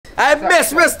I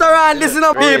best restaurant this in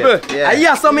people. I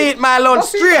hear some eat my lunch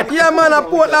straight. Yeah man, a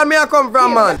Portland me I come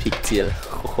from man. Pigtail.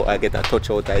 Oh, I get a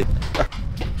touch out of it.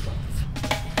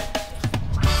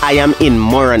 I am in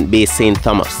Morant Bay St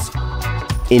Thomas.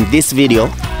 In this video,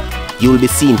 you will be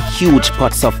seeing huge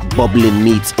pots of bubbling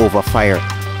meats over fire,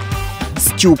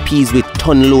 stew peas with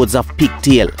ton loads of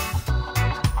pigtail,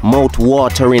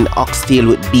 mouth-watering oxtail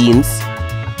with beans,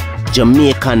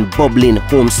 Jamaican bubbling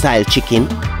homestyle chicken,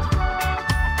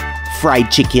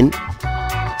 fried chicken,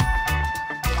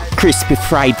 crispy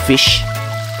fried fish,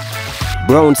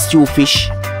 brown stew fish,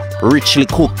 richly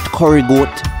cooked curry goat,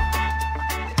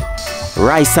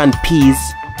 rice and peas,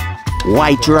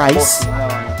 white rice,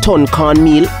 ton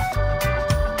cornmeal,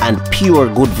 and pure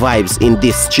good vibes in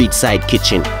this street side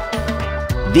kitchen.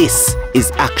 This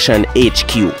is Action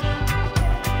HQ.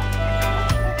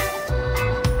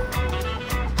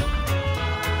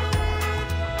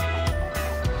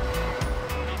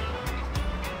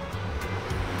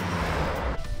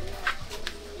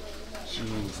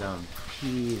 Cheese and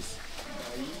peas.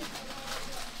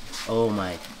 Oh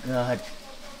my God.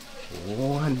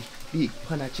 One big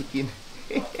pan of chicken.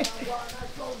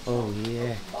 Oh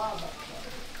yeah.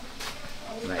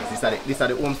 Nice. This are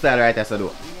the home style right there, so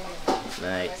do.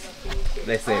 Nice.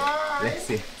 Let's see. Yeah,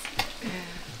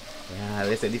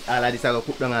 let's see. This all of this I go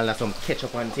put down all some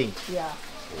ketchup and thing. Yeah.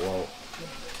 Wow.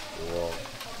 Wow.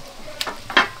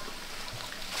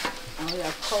 And we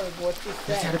have curry goat this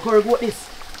Let's see side. the curry goat this.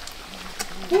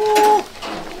 Woo!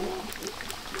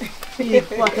 Big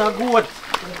pot of goat.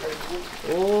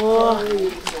 Oh.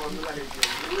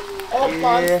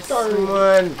 Yes,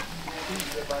 man.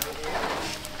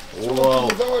 Wow.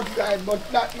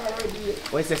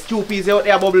 What is the stew peas out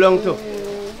there bubble down too?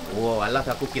 Wow, a lot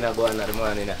of cooking are going on at the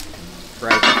morning.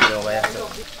 Fried chicken over here.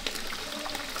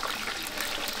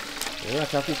 A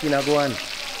lot of cooking are going.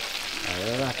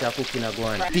 A lot of cooking are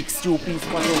going. Big stew peas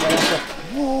pot over here.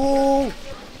 Whoa!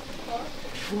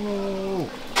 Whoa!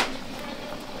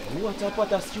 What a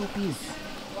pot of stew peas.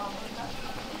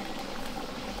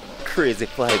 Crazy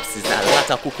vibes. There's a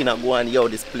lot of cooking going on. Yo,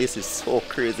 this place is so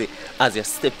crazy. As you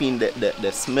step in,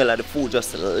 the smell of the food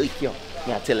just lick you.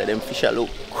 I tell you, them fish are look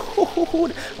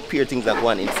good. Appear things are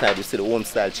going inside. You see the home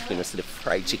style chicken, you see the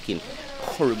fried chicken,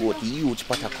 curry goat, huge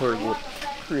pot of curry goat.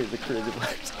 Crazy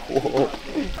vibes. Whoa.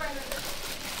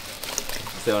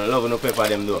 So I love no pepper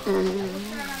them though.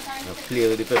 You play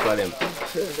with the pepper them.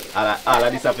 All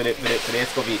of this are for the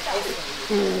escovitch.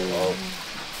 Wow.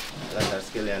 That's a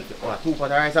skeleton. Oh, 2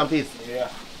 pot of rice and peas. Yeah.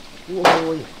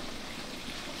 Whoa.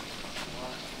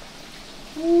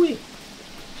 Ooh.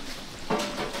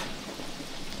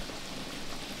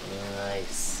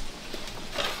 Nice.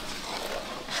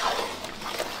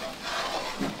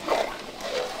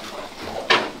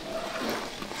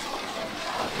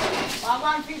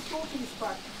 One fish, 2 piece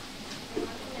pot.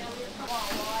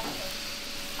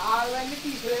 All when the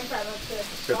people in front of the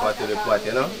Prepare to the pot,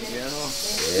 you know?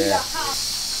 Yeah.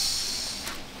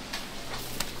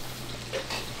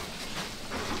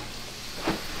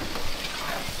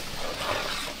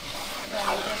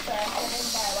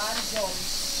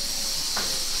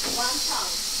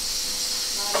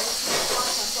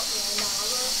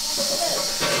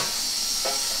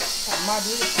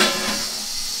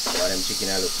 Wow, them chicken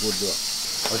look good though.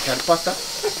 What's that pasta?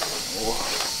 Oh.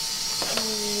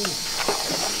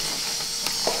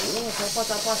 What's that pot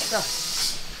of pasta?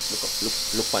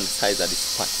 Look on the size of this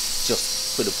pot.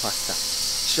 Just for the pasta.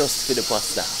 Just for the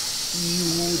pasta.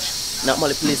 Huge.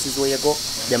 Normally places where you go,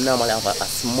 them normally have a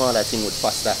smaller thing with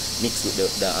pasta mixed with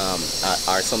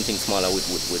or something smaller with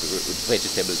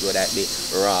vegetables, whether it be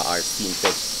raw or steamed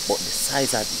veg. But the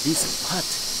size of this pot,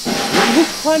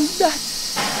 look on that.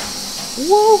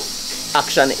 Whoa!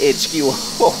 Action HQ.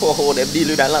 Oh, they deal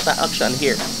with a lot of action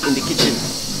here in the kitchen.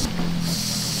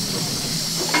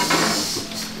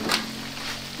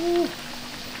 Ooh.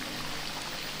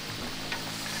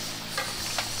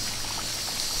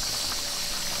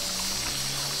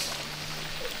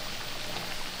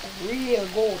 real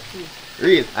goat.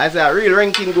 Real. I say a real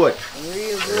ranking goat.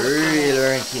 Real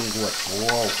ranking goat.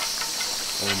 Wow.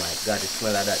 Oh my God, the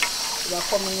smell of that. You're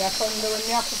coming here Sunday when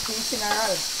you have to teach in a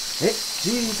row. Hey,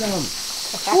 Jesus.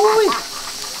 Ooh.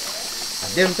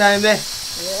 At them time there.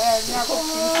 Yeah, you have to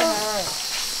teach in a row.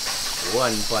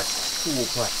 1 pot, 2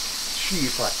 pot, 3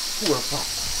 pot, 4 pot.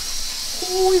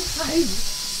 5,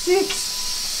 6,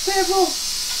 7.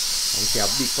 You see a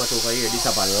big pot over here. This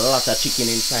have a lot of chicken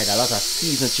inside, a lot of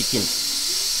seasoned chicken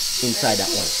inside that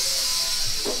one.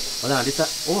 Hold on, this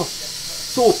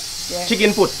soup. Yeah.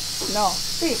 Chicken foot. No,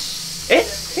 fish. Eh?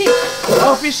 Fish.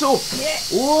 Oh, fish soup. Yeah.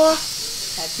 Oh.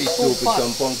 Fish soup with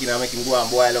some pumpkin and make him go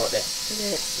and boil out there.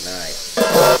 Nice.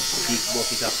 Big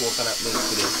bucket of coconut milk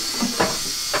to the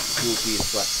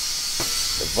 2-piece pot.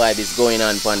 The vibe is going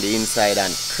on the inside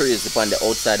and crazy on the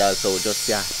outside also. Just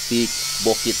a big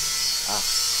bucket of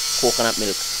coconut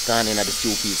milk gone in at the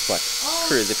 2-piece pot.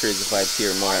 Crazy vibes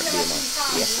here in Morant Bay, man.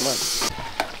 Yes, man.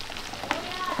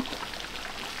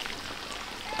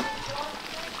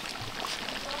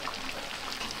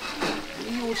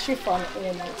 You chiffon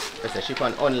only. That's a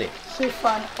chiffon only.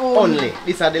 Chiffon only.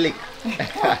 These are the lick. These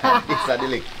are the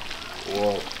lick.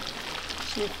 Wow.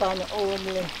 Chiffon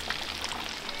only.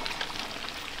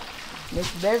 Miss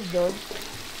Bev does.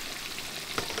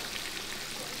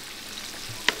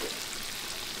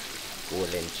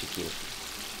 Golden chicken.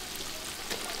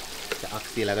 The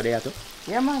oxtail I got there too?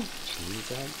 Yeah, man.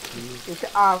 Cheese. It's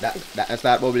half. That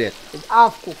start bubbling. It's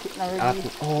half cooked. It's not ready. Half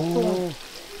cooked. Oh.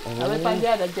 I will find the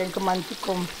other gentleman to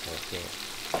come. Okay.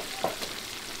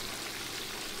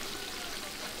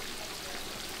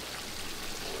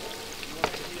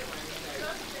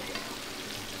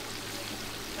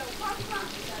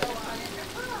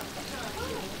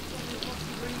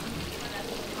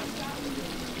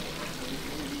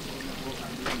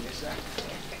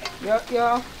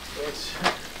 Yeah. Which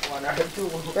one or two?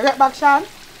 You get back, Sean?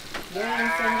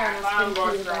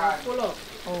 Full up.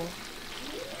 Oh.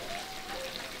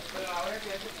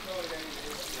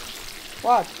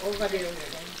 What? Over there.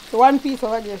 The 1 piece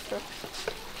over there, sir.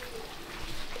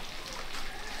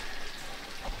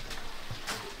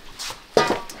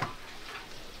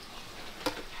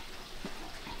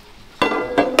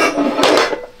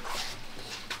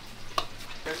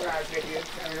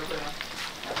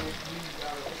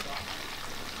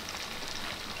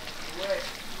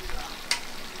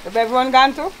 Have everyone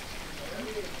gone to?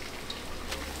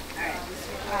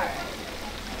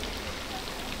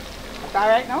 It's all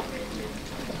right now?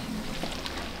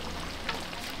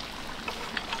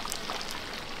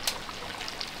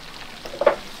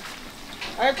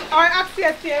 Or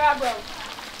upstairs here, bro.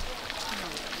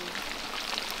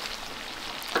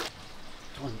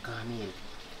 Don't come in.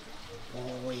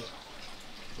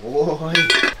 Oh,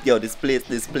 yo, this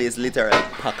place literally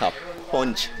pack up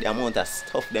punch the amount of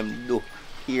stuff them do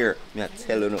here. Me I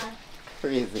tell you no,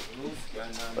 crazy.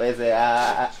 What is it?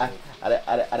 At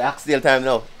the Oxtail time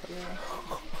now.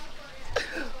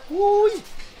 Yeah.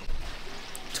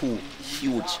 2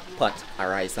 huge pot of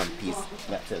rice and peas.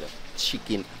 Me I tell you,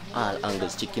 chicken, all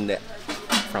angles chicken there,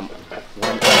 from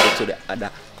one angle to the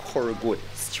other. Curry goat,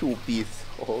 stew peas.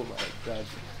 Oh my God.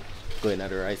 Going at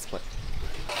the rice pot.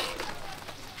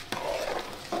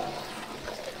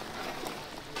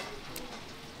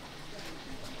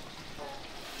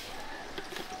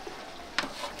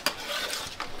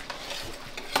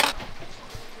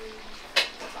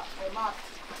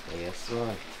 Yes,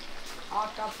 sir.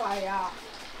 Out of fire.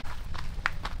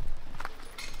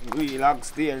 We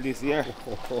Oxtail this year.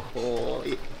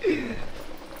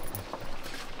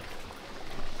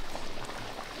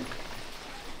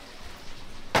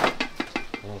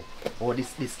 Oh,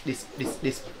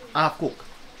 this half cook.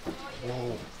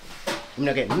 Whoa. I'm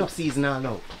not getting no seasonal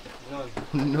now.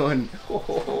 None.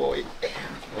 Oh,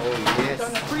 yes.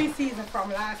 Done a pre-season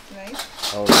from last night.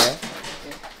 Okay.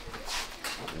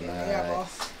 Yeah,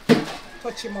 boss.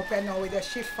 Touch him up and now with the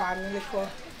chiffon and liquor.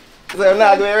 So I'm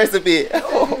not doing a recipe.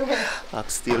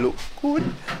 Oxtail look good.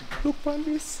 Look on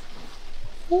this.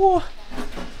 Oh.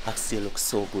 Oxtail looks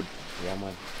so good. Yeah,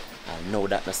 man. I know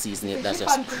that the seasoning it, that's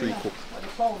just pre-cooked.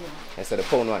 I said the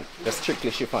pound one. Just strictly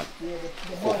chiffon. Yeah,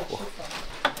 the whole chiffon.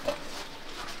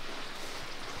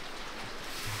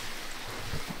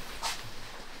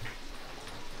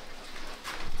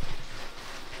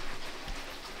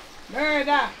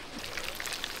 Murder!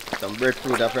 Some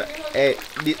breadfruit after. Hey,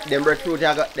 them breadfruit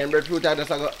I got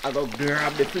just I go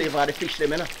grab the flavor of the fish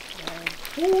them, you know.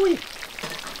 Ooh.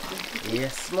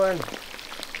 Yes, man.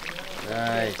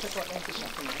 Nice. Fish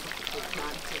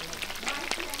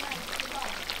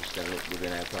that look good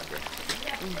in that pot there.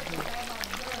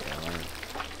 Yeah, man.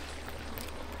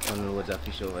 Unloads of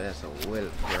fish over here, so well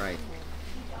fried.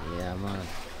 Yeah, man.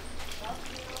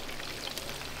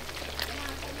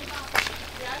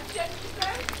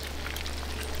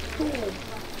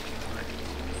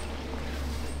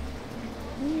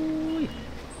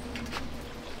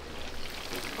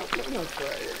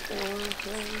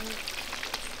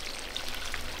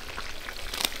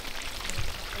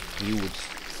 Huge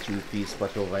stew-piece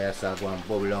pot over here, so go and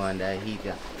bubble on the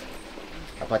heater.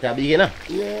 A pot of big, you know?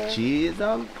 Yeah. Cheese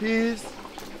and peas.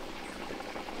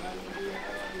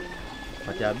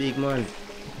 Pot of big, man.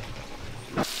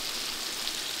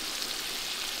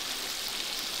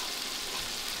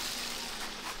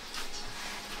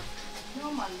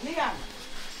 No man, Leon.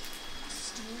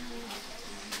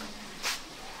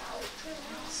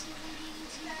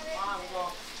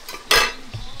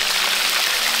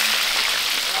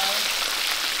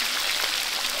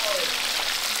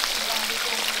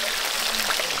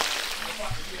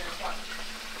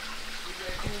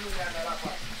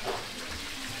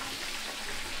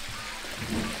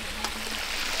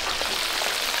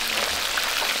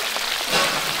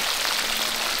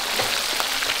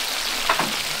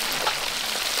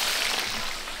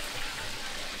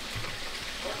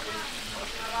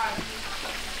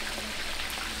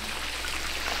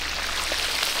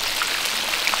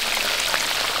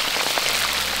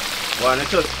 Well, I don't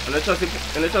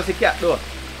trust the cat though.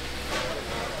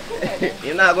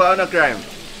 You're not going on no crime.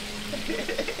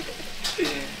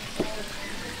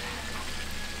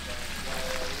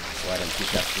 Wow, them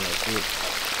fish smell good.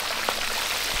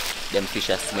 Them fish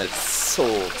smell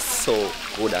so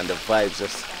good and the vibes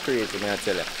just crazy, may I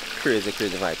tell you. Crazy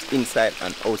vibes. Inside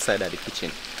and outside of the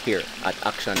kitchen. Here at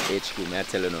Action HQ, may I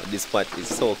tell you now, this spot is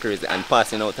so crazy. And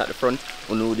passing out at the front,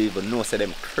 you don't even know say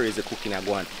them crazy cooking are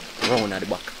going round at the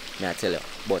back. May I tell you,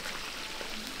 but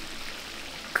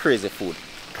crazy food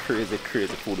you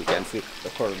can see the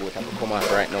curry goat have come out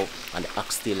right now and the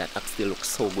oxtail looks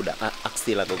so good. The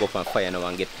oxtail I go up on fire now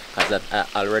and get, because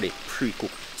that already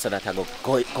pre-cooked, so that I go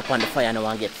up on the fire now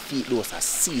and get feed those as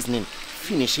seasoning,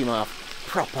 finish him off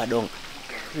proper down.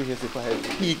 Crazy for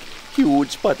big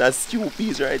huge pot of stew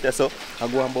peas right there, so I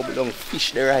go and bubble down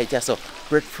fish there right there, so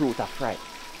breadfruit are fried.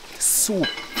 Soup,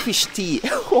 fish tea,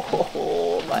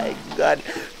 oh my god,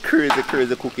 crazy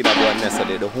cooking I go on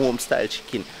yesterday. The Homestyle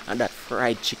chicken and that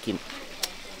fried chicken,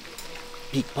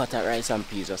 big pot of rice and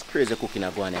peas, just crazy cooking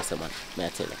I go on yesterday, man, may I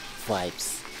tell you,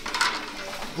 vibes.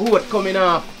 Goat coming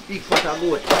off, big pot of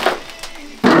goat.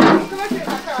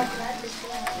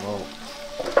 Wow.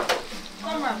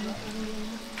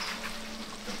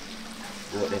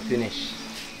 Goat they finish.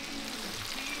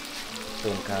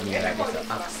 Don't come here like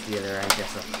this, oxtail right there,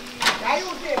 so.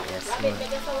 Yes, man.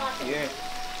 Yeah.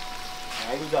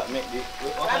 I do that, make it.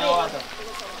 What kind of water?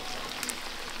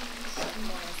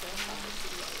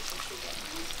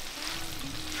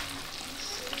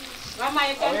 Mama,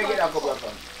 you can get a couple of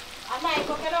them. Mama, you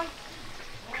can get them.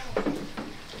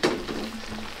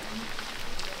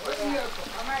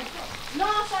 No,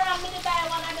 sir, I'm going to buy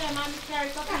one of them and carry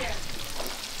it up here.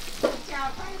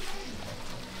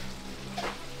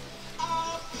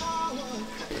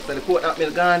 So the coconut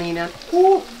milk gone in and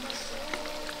whoo!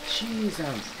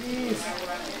 Jesus, please.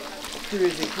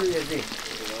 Crazy.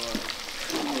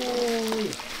 Oh.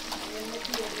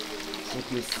 It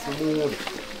is smooth.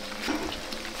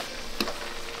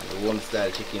 The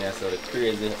Homestyle chicken, I saw the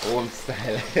crazy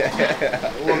Homestyle.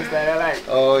 Homestyle I like.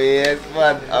 Oh yes,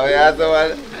 man. Oh yes,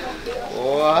 man.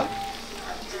 Oh.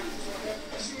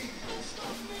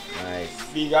 Nice.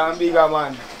 Bigger,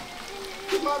 man.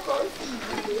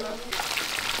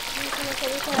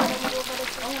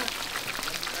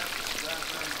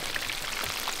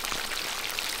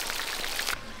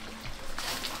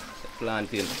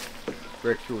 Plantain,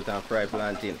 breadfruit and fried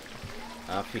plantain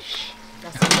and fish.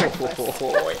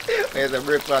 Where's the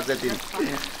breakfast setting?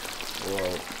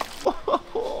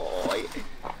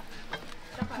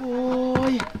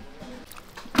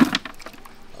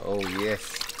 Oh yes,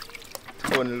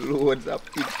 ton loads of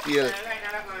pigtail.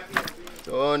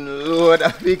 Load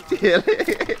of pigtail.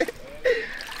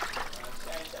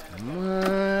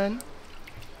 Man.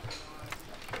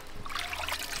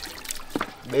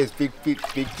 Best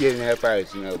pigtail in the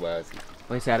parish, you know, boss.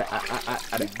 What is that?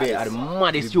 The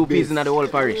maddest two pieces in the whole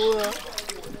parish.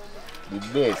 The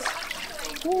best.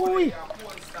 Boy.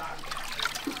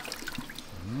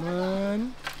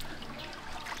 Man.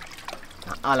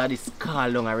 All of this scar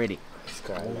long already.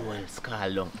 Scar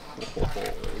long.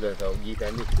 That's how get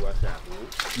and lift wash off.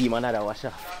 Give him another wash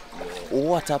off.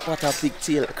 What a pot of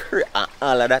pigtail.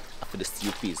 All of that for the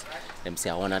stew peas. Them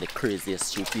say one of the craziest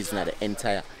stew peas in the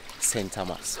entire St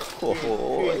Thomas.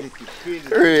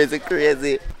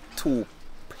 Crazy. Two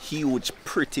huge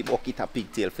pretty bucket of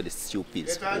pigtail for the stew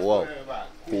peas. Wow.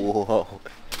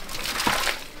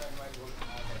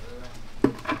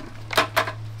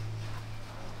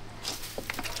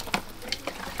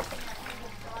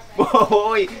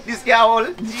 Boy, this guy all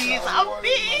jeez and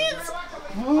beans.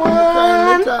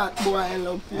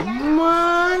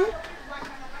 Man.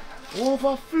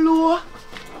 Overflow.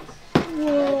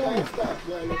 Whoa.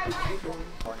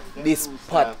 This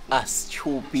pot of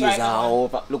stew peas are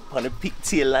over. Look on the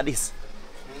pigtail like this.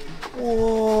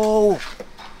 Whoa.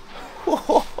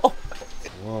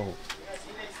 Wow.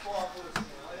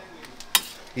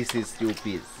 This is stew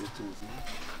peas.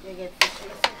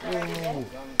 Whoa.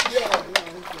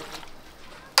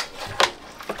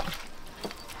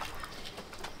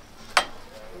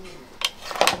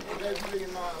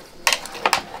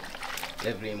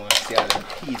 Every man see all the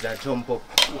peas that jump up.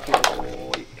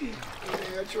 Oh.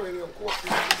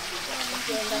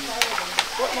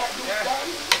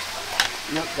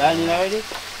 No, got it already?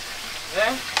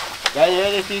 Yeah? Got it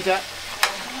already, Peter?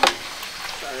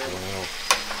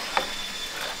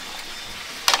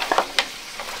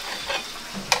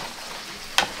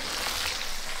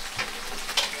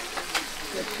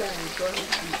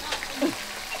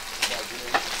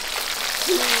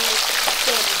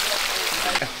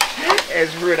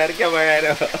 It's rude at the camera right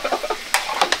now.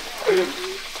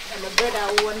 My brother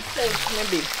won't say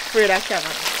maybe afraid of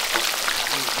camera.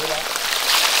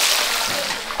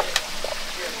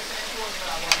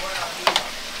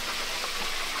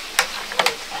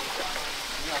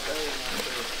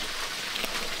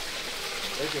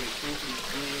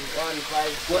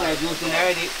 What I do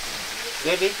already?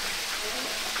 Baby?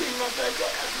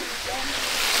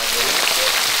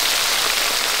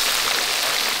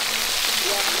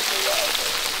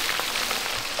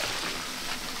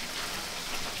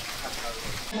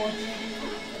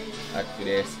 At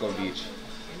the Skull Beach.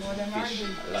 Fish.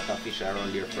 A lot of fish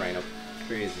around here frying up.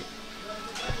 Crazy.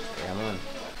 Yeah, man.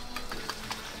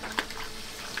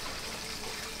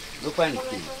 Look on it,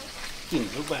 Kim. Kim,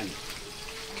 look on it.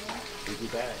 Is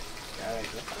it alright? Alright,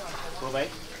 go back.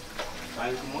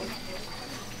 Find some more.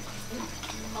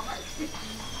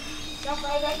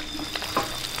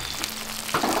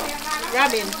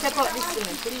 Robin, check out this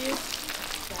thing, please.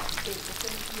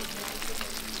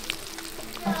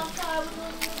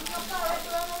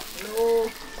 No.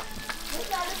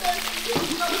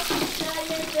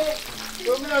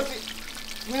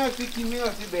 Me not see Kim, me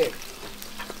not see bed.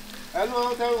 I know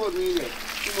how to hold me there.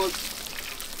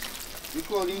 You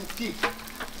call him thick.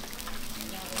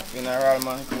 Funeral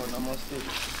man, I must take.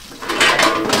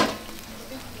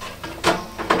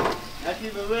 Not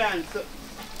even wearing so.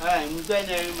 Alright, I'm going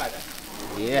to remember.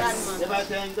 Yes. Never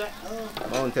saying that?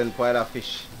 Mountain pile of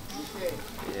fish.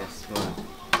 Yes, man.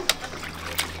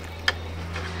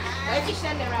 Why fish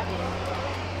and the rabbit?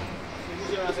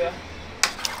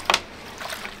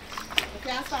 You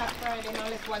can't start Friday now,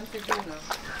 let's one to do now.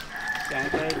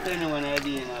 Can't tell anyone I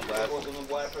did, but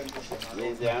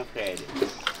Wednesday and Friday.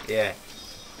 Yeah.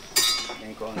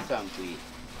 Then come some to eat.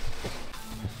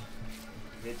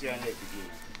 Let you and let it go.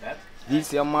 That?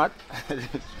 This your mat? That's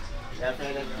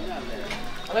why that's not there.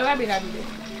 Where have been having it?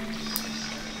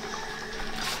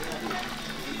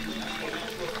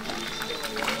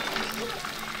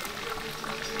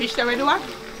 Fish the red one?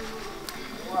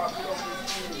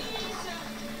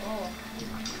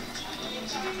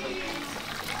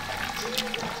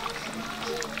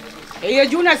 Hey,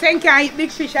 Junior saying can't eat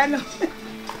big fish, I know.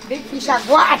 Big fish are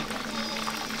gone.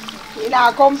 You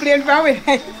know, complain from it.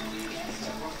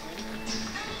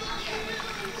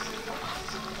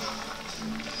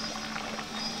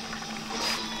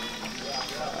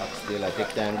 Oxtail, I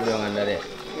take time go down under there.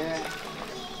 Yeah.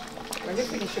 When you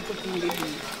finish, you put in the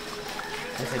bean.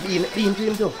 I said bean to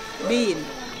him too. Bean.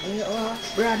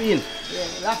 Brad bean. Yeah,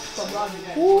 lots of brown.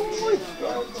 Ooh.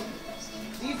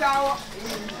 These are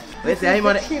Let's say I'm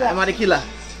on the killer.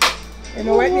 you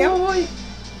know what now?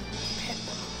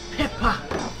 Pepper.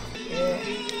 Yeah.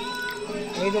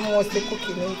 Me do most of the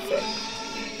cooking inside.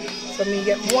 So me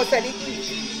get most of the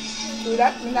so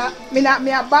that me not a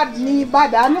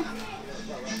bad ano.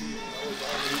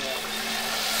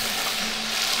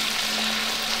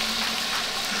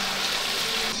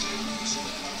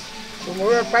 So we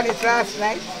work on it last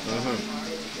night.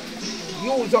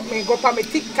 Use up me, go up my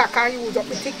TikTok and use up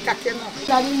my TikTok, you know.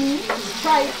 That mean,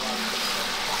 try it.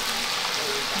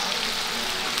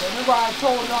 So I go and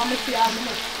told them I see how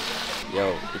much.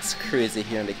 Yo, it's crazy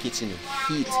here in the kitchen.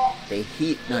 Heat. The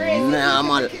heat not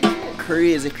normal.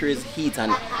 Crazy heat.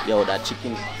 And yo, that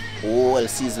chicken all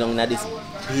season long. This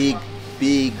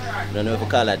big, I don't know if you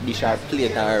call it dish or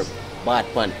plate or bad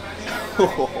pan.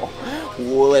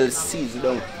 Well seasoned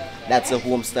long. That's a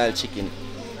home style chicken.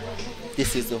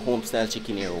 This is the home style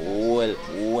chicken here.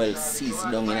 Well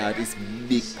seasoned down in this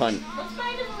big pan.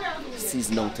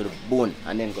 Seasoned down to the bone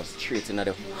and then go straight into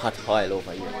the hot oil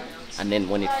over here. And then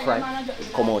when it fry,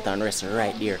 it come out and rest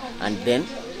right there. And then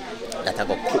that I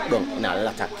go cook down in a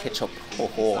lot of ketchup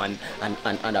and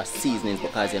other seasonings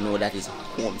because you know that is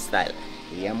home style.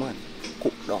 Yeah man.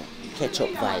 Cook down.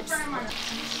 Ketchup vibes.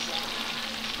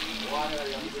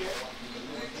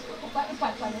 I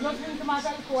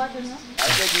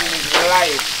think you need to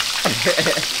live. You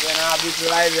can have it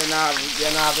live, you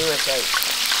can have the recipe.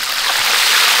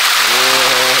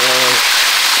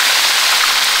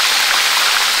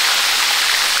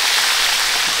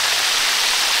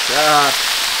 Yeah.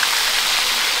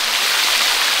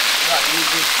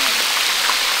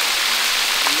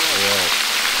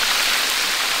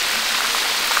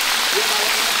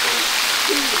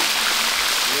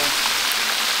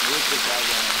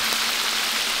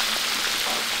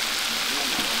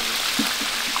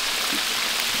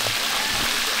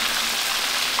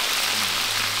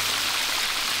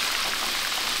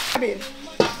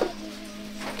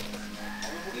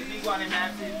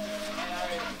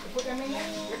 You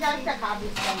can take a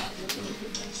bit from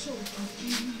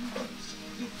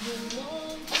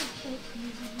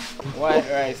White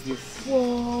rice this.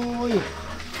 Whoa.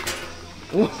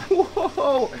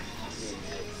 Whoa.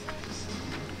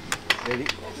 Ready?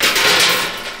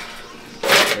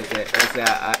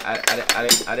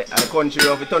 The country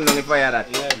of turn down the fire that.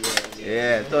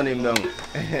 Yeah, turn him down.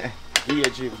 Here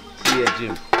Jim.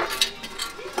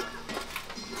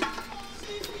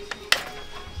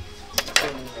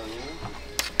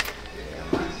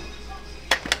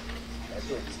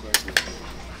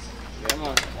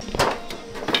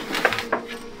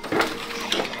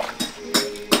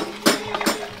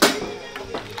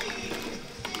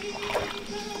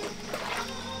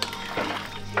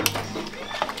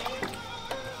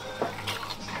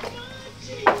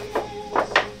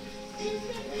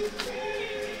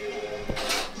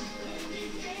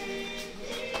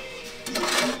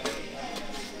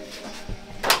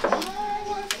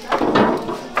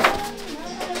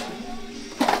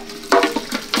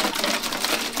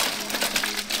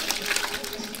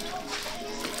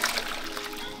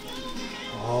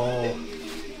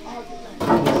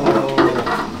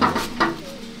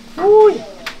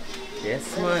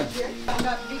 Yes, man.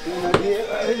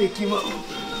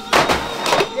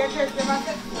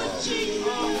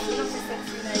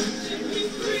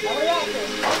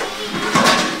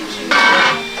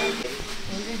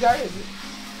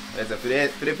 That's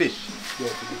for the fish.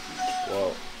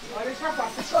 Wow.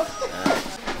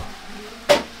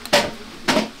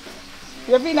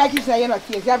 You feel like you say you're not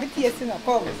taste. You have a taste in a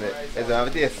come. Is it have a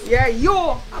taste? Yeah, you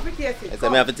have a taste. Is it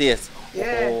have a taste?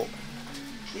 Yeah. Oh.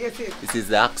 Yes, yes. This is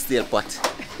the oxtail pot.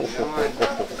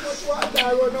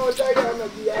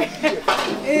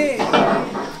 Hey,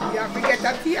 you have to get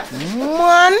a taste.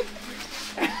 Man!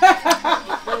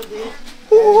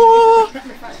 Whoa!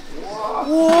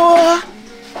 Whoa!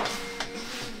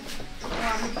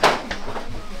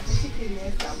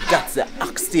 That's the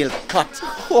oxtail pot.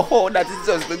 Oh, that is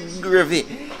just the gravy.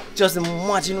 Just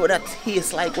imagine what that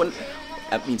tastes like when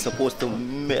I've been supposed to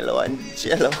mellow and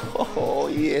jello. Oh,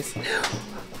 yes.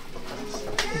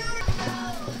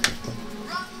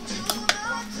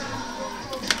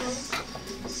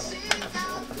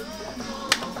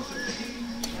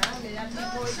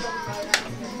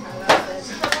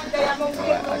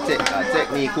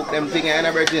 Technique, cook them things in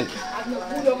a virgin.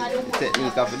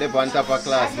 Technique of the on top of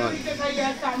class, man.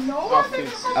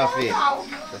 Afi.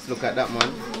 Let's look at that,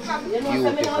 man.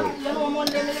 Beautiful.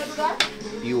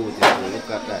 Beautiful. Look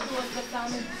at that.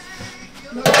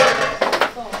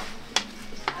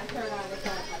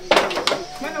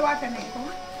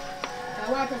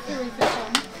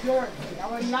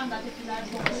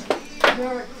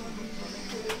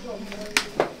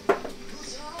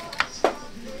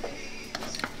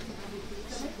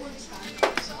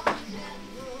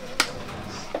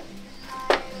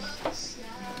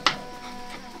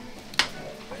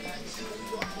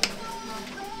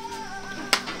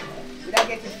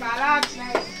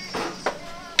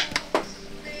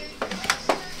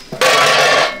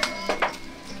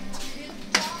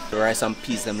 The rice and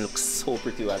peas them look so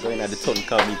pretty. We're going at the ton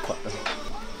curry pot now.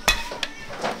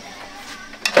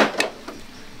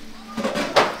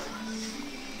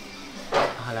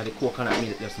 All of the coconut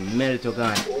milk just melt to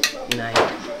gone. Nice.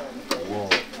 Wow.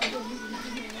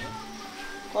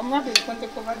 Come on, you can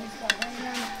take over this one.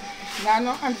 No,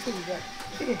 no, I'm still there.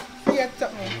 See it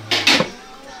up me.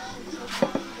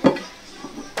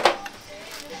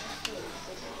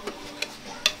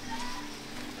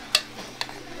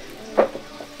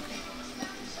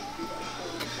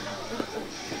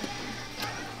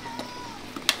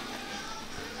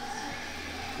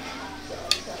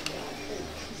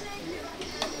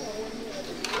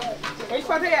 Which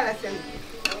one are you listening?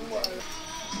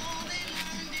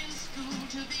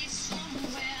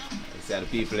 See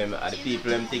the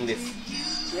people them think this.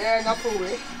 Yeah, not cool.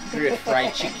 Great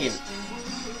fried chicken.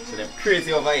 So they're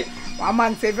crazy over it. One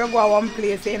man say if you go to one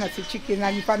place and you see chicken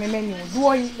and you find the menu,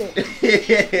 don't eat there. To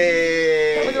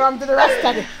the rest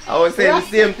of it. I was saying the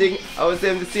same thing.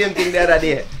 The other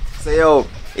day. So yo,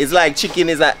 it's like chicken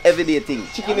is an everyday thing.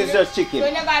 Chicken is just chicken. So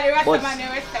when you go to the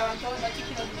restaurant,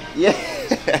 chicken. Yeah.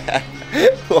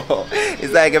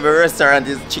 It's like every restaurant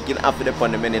is chicken after the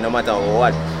on the menu, no matter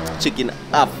what. Chicken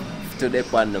up to the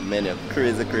on the menu.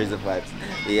 Crazy vibes.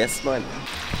 Yes, man.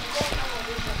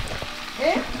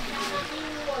 Eh?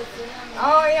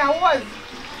 Oh yeah, I was.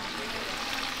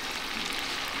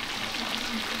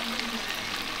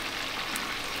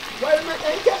 Well, I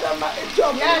get them at the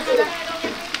job. Yes,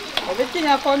 everything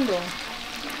I can do.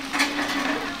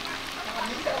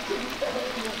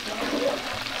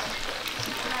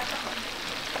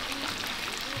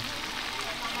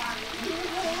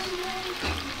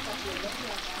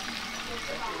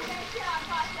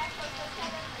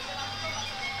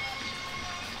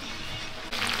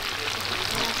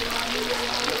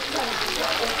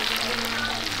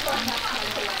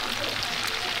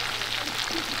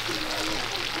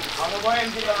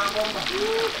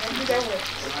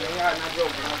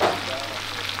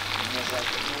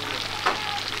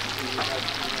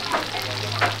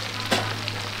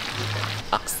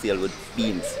 Oxtail with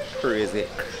beans. Crazy,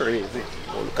 crazy.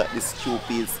 Oh, look at this stew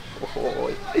piece.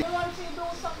 Oh.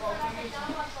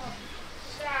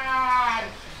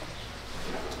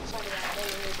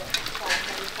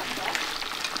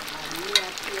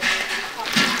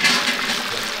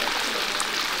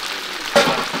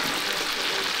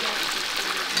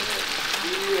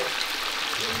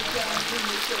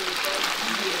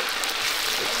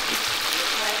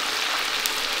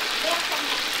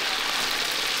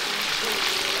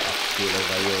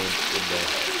 Over here with the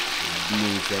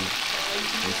beans and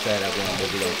inside of one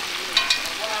Bogle.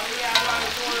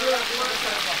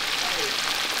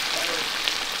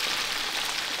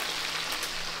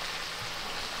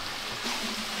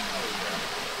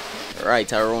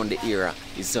 Right around the area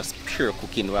is just pure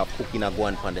cooking. We are cooking a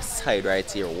one on the side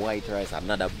right here, white rice,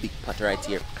 another big pot right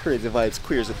here. Crazy vibes,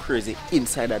 crazy, crazy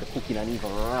inside of the cooking, and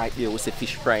even right there we see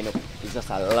fish frying up. It's just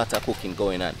a lot of cooking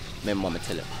going on. Remember me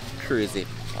tell you, crazy,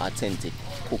 authentic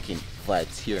cooking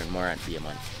vibes here in Morant Bay,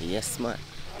 man. Yes, man.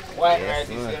 White yes,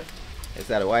 rice man. is here. Is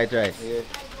that a white rice? Yeah.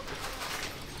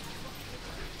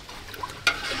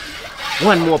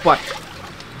 One more pot.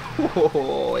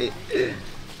 Oh,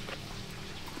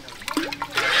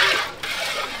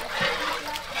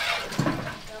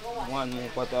 One more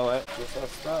pot of it. Just a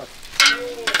start.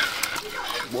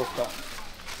 Butter.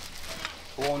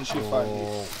 One shift on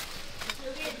this.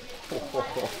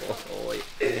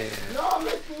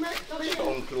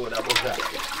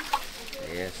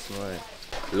 Yes, man.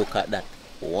 Look at that.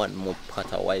 One more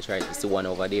pot of white rice. You see one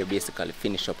over there basically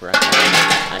finish up right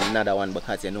now. Another one,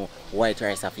 because you know white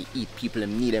rice have to eat. People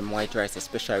need them white rice,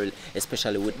 especially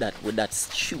with that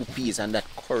stew peas and that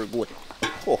curry goat.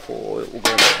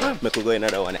 Make we go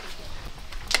another one.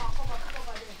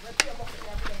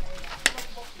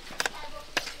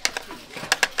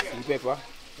 Pepper.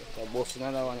 Boss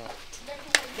another one.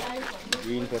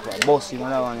 Green pepper. Boss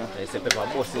another one. I say pepper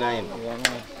boss in him. Yeah,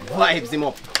 man. Vibes him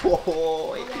up.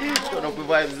 Turn up the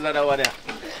vibes another one.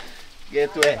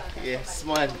 Get away. Yes,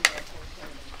 man.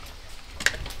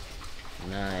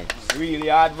 Nice. Really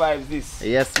hard vibes this.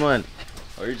 Yes, man.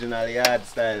 Original yard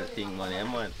style thing, man. Yeah,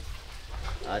 man.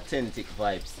 Authentic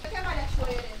vibes.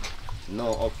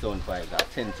 No uptown vibes.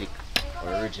 Authentic,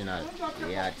 original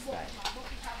yard style.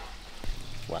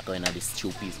 We're going to this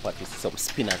stew piece pot with some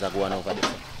spinners are going over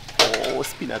there. Oh,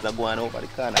 spinners are going over the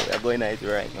corner. We are going at it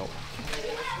right now.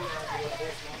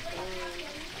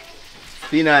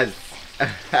 Spinners.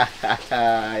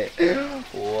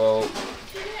 Whoa.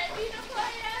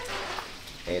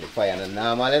 Hey, the fire is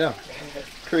normal, you know.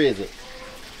 Crazy.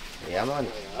 Yeah, man.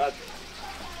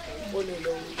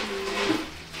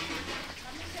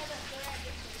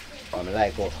 I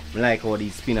like how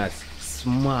these spinners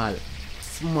small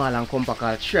and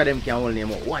compact. Sure them can hold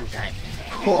them up one time.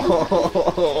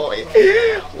 Oh,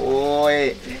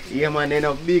 yeah, man, they're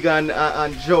not big and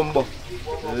jumbo.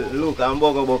 Look, and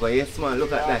Bogle. Yes, man,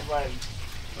 look at that.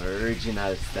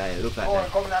 Original style. Look at that. Wow.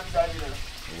 Look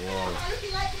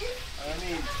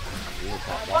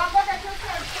at that.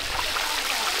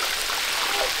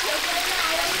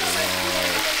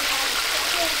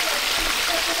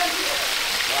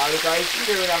 Look at it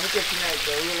here, we have to take tonight,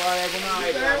 so we're going to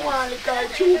hide. Look at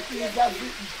it, 2 pieces of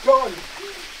done.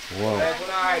 Wow. We're going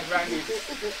to hide, Brandy.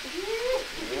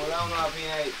 Hold on, have me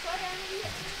hide.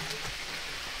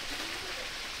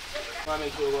 I'm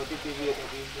going to go to the TV.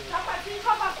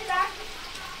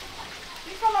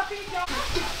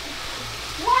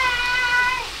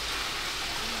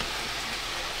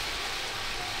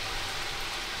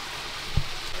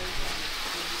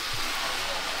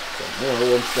 More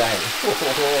Homestyle.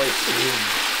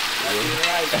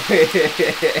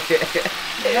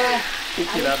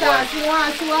 Cooking around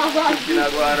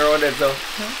there, so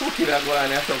cooking around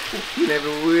there, so cooking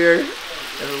everywhere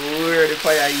the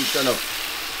fire heat turn up.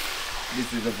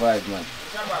 This is the vibe, man.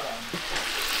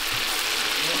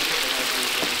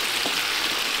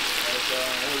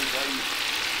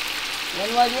 When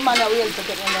was the man that will to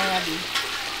take on the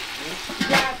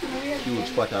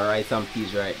Huge pot of rice and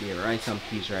peas right there. Rice and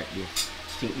peas right there.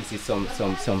 I think this is some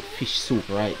fish soup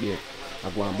right there.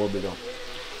 I'm going to bubble down.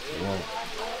 Wow.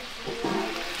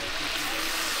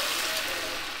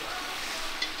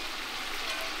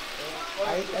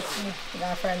 That's me.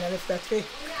 Now finally start to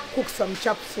cook some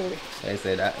chop suey. I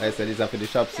said it's for the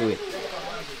chop suey.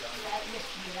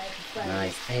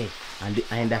 Nice. Hey,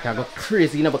 and that I go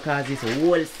crazy, you know, because it's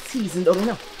whole season down, you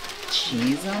know.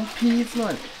 Cheese and peas,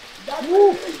 man.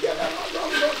 Woo.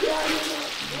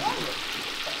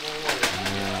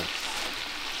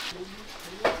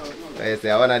 I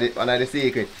say one of the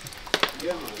secrets.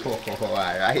 Oh,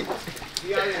 alright.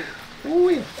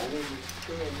 Ooh.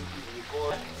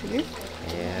 See?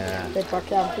 Yeah. Pepper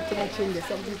can't put too much in there.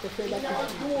 Some people say that.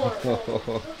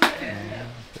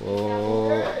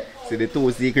 Oh. See the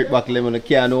two secret Bogle, you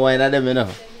can't know one of them, you know.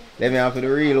 Let me have the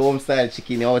real home style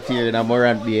chicken out here in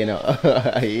Morant Bay, you know.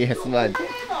 Yes, man.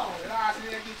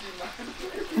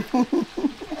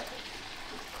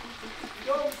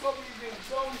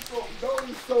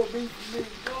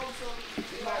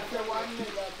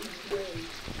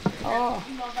 Oh.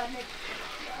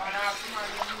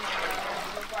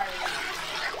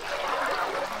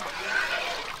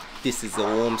 This is the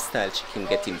home style chicken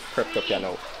getting prepped up, you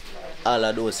know. All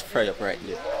of those fry up right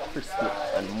there, crispy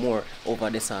and more over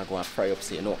this are going to fry up,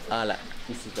 so you know,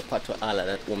 this is the part where all of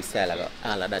that home style,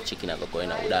 all of that chicken are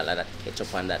going out with all of that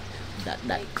ketchup and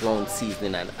that ground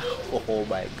seasoning and oh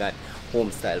my god, home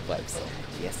style vibes.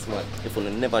 Yes man, if you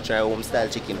never try home style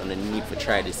chicken, you need to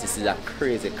try this. This is a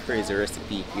crazy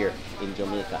recipe here in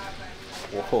Jamaica.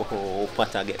 Oh,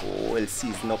 pata get well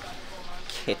seasoned up,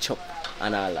 ketchup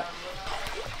and all that.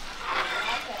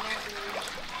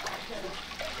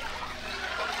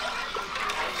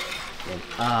 Then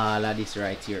all of this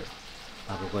right here,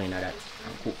 I will go into that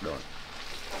and cook down.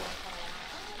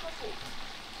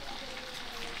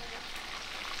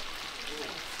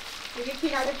 Is the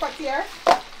king of the pot here?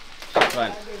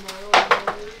 Chiffon.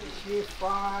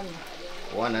 Chiffon.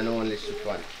 One and only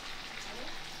chiffon.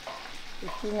 The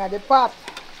king of the pot.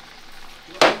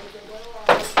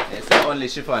 It's only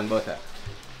chiffon butter.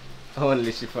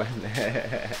 Only chiffon.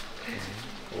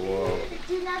 Whoa. The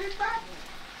king of the pot.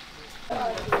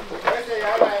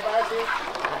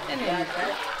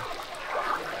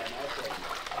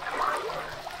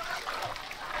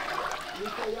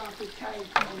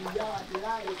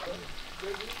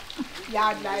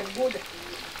 Yard life good.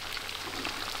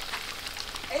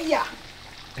 Hey, yeah.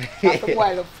 Have to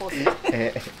boil up first.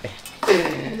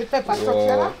 The pepper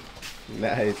structure.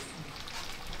 Nice.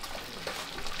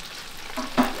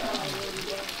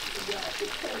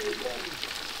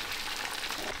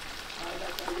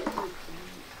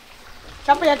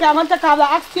 Chappy, you can't take off the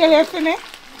oxtail here for me.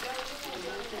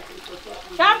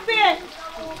 Chappy!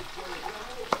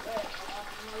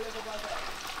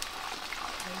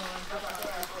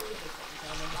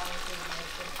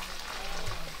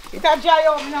 It's a dry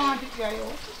out, I don't want it dry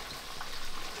out.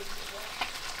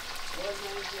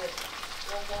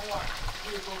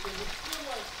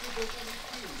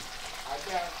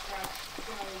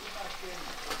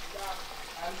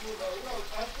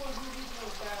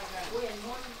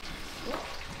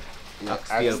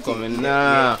 Oxtail coming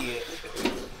now.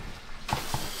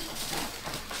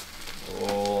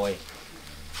 Oh,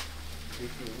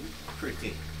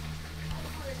 pretty.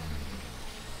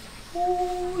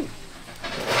 Ooh.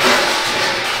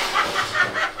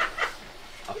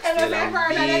 Oxtail and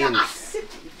beans.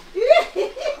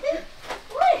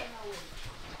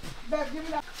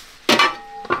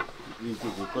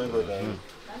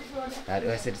 I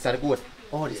said this is the goat.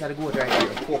 Oh, this is the goat right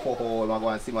here. Oh, I'm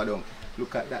going to see my dog.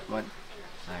 Look at that, man.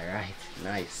 Alright,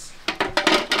 nice.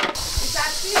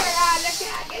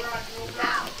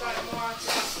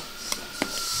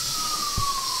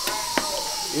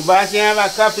 You boss have a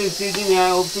coffee to give me, I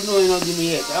hope to know you don't give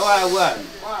me yet. How I want?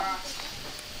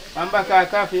 I'm back at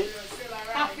coffee.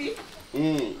 Coffee?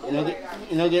 You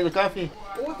know get the coffee?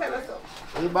 Who tell us so?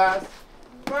 You boss?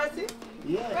 Mercy?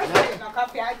 Yeah. Mercy, no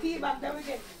coffee, I tea bag that we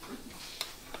get.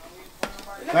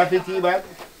 Coffee tea bag?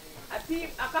 A tea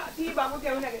bag we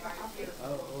get when I get coffee.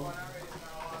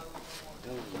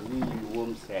 Real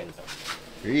home style.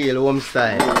 Real home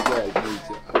style.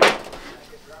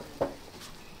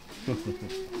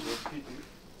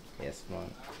 Yes, man.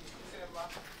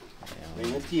 When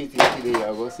you taste it today,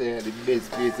 I'm going to say the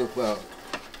best place of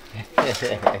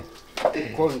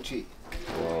country.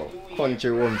 Wow. Country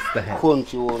home style.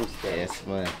 Country home style. Yes,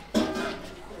 man.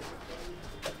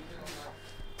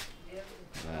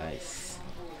 Nice.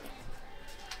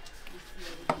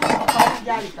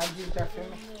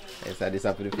 Yes, I just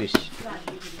have the fish.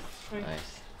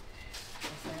 Nice.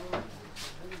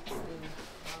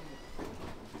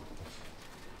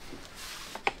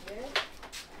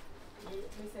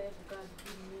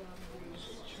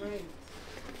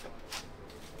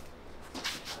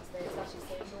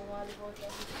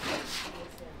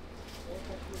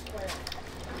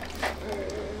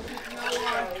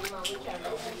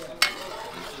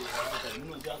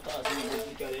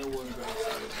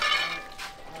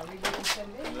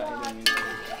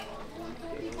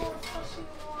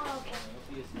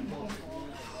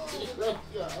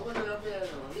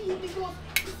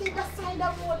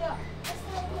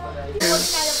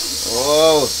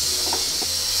 Oh.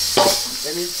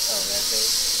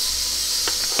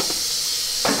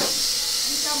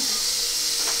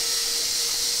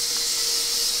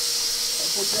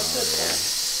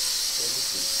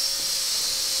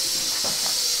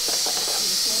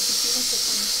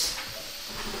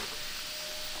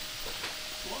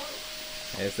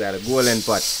 It's that golden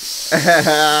pot.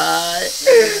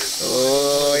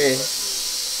 Oh, yeah.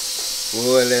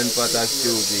 Golden pot of stew,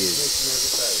 please.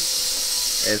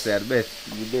 It's that best.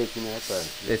 The best in our price.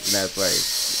 Best in our price.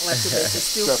 What's the best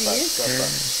stew peas?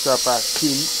 Supper,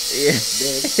 king, Yeah.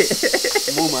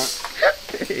 mama.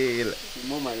 Yeah,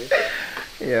 Mama, man.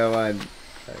 Yeah,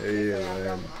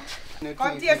 man.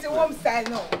 Come taste the Homestyle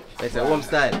now. It's a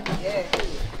Homestyle. Yeah.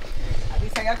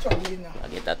 This is your trouble now. I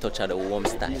get a touch of the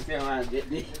Homestyle. Get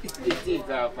the teeth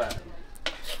off.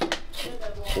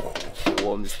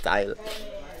 Homestyle.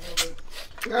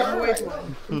 Wait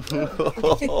one.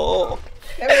 Oh.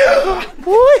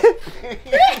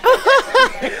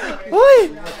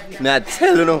 Now I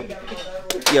tell you no.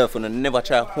 Yeah, if you never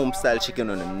try Homestyle chicken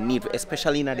on the need,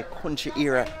 especially in the country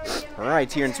area,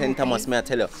 right here in St. Thomas, may I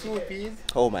tell you.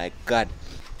 Oh my God.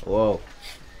 Wow.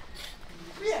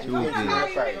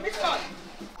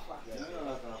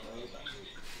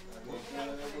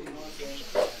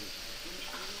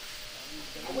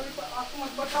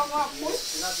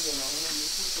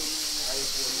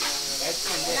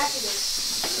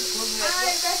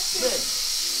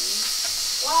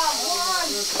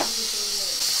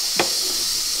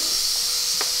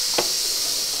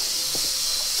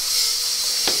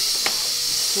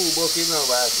 Two buckets now,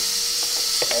 but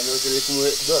I know the little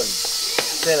more done.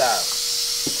 Sell out.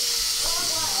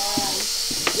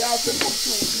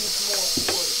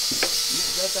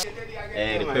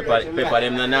 Hey, the pepper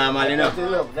them not normal, you know. That's the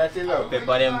love, that's the love.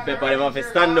 Pepper them have to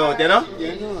stand out, you know.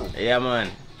 You know. Yeah, man.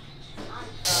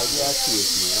 How do you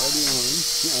taste me? How do you know?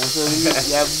 So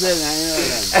you have bread and you know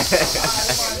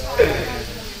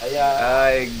that.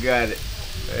 I got it.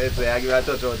 Let's say I give a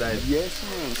touch out of it. Yes,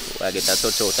 man. I get a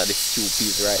touch out of the stew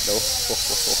peas right now.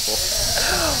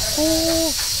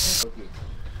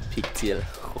 Pigtail.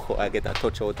 I get a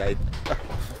touch out of it.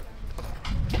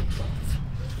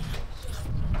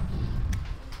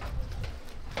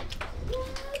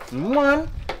 Man.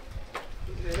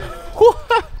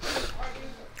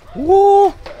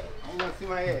 Whoa. I don't see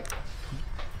my head.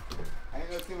 I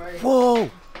don't see my head. Whoa.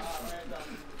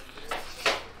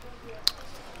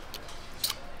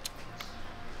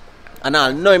 And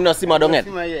I know him not see my dung head.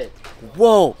 See my head.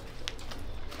 Whoa.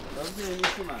 Don't see me,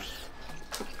 see my.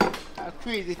 A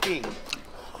crazy thing.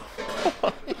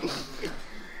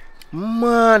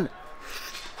 Man.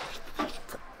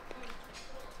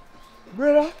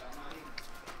 Brother.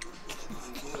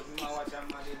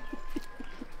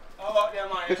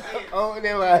 Oh,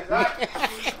 there was.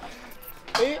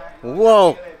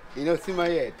 Whoa. You don't see my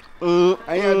head. I Mm.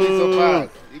 am so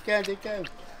fast. You can't take time.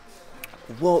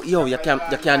 Whoa, yo, you can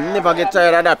never get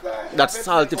tired of that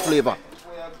salty flavor.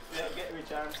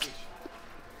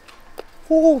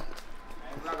 Ooh.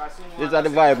 These are the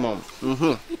vibe, man.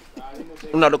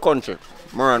 Not the country.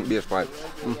 Morant Bay vibe.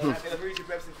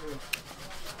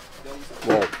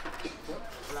 Wow.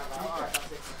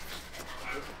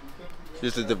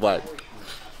 This is the vibe.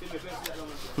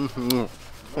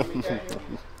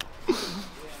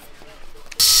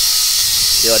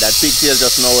 Yo, that pigtail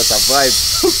just know what a vibe.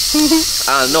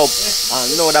 I know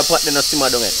that pot did not simmer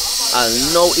down it. I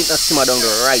know it not simmer down the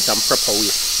right and proper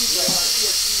way.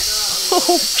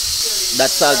 That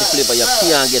salty flavor, you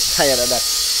can't get tired of that.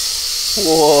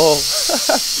 Whoa.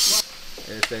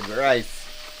 It's like rice.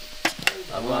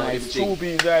 Two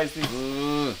beans rice.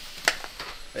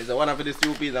 There's a one for the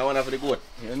stew peas and one for the goat.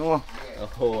 You know?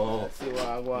 Oh. See what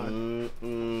I want.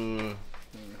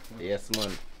 Yes,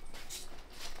 man.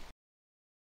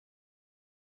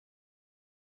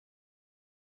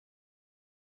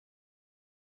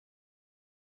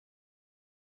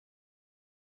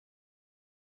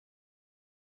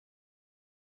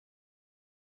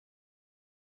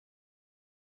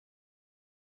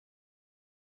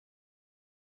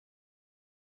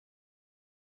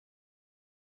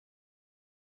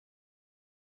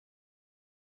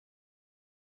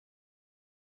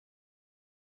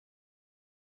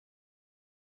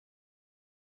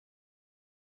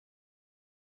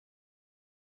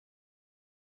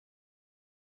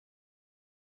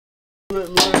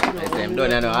 I'm done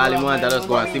now. All you want to just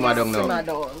go and simmer down now.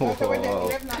 Simmer down.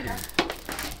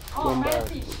 You're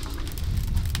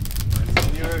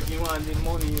working wanting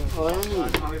money. Oh,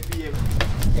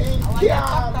 yeah.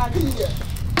 Yeah,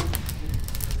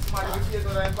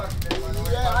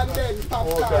 and then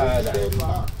popcorn, and then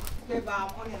back.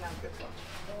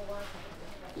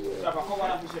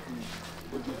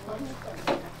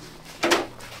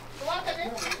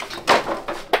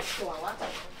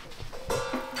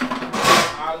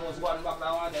 Almost one back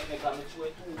that one, then they come to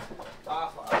it two.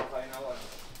 Half an hour.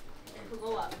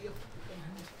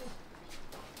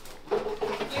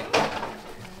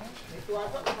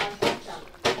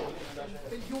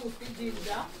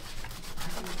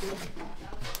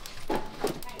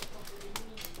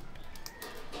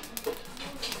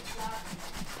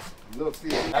 Look,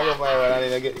 see, I go buy one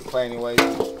and I get the fine white.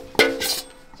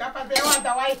 Chopper, they want a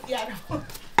white here.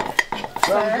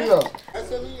 From here. I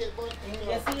said, yeah, but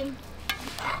you see him?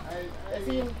 You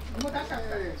see him? What a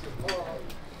chopper. Oh,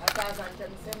 I can't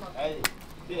say much. Hey,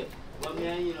 babe, what me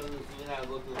and you know, we not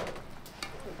go to.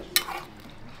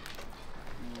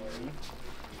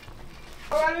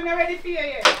 Oh, are you not ready for you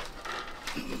yet?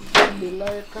 You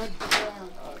like it?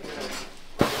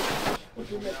 What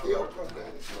you make the okra?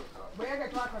 Where you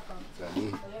get water from?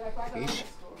 Fish.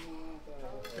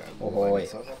 Oh boy.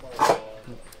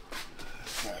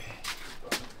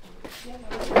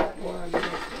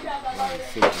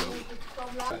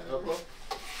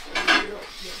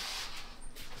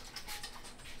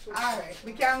 Alright,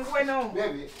 we can go now.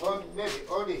 Baby, all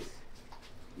this.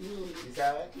 Is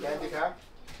that right? Can I take her?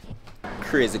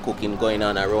 Crazy cooking going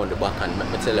on around the back, and let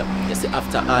me tell you see,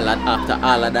 after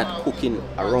all of that cooking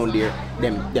around there,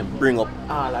 them bring up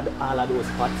all of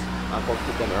those pots and come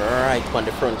put them right on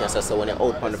the front. So when you're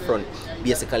out on the front,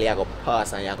 basically you go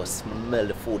pass and you go smell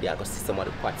the food, you go see some of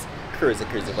the pots. Crazy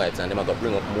vibes, and them are going to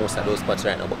bring up most of those pots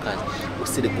right now because we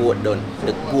see the goat done,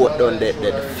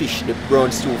 the fish, the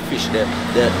brown stew fish, the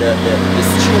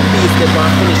stew piece, they are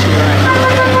finishing right now.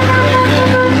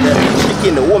 The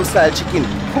chicken, the Homestyle chicken,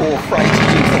 fried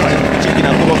chicken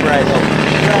are come up right now.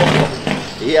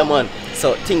 Yeah man,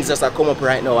 so things just are come up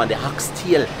right now, and the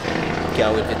Oxtail,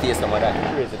 can't wait to taste some of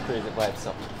that crazy vibes.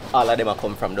 So all of them are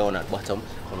come from down at bottom,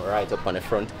 come right up on the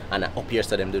front, and up here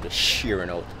so them do the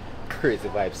shearing out. Crazy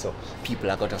vibes, so people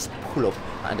are gonna just pull up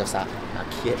and just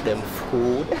get them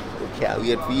food. We can't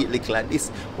wait to eat little like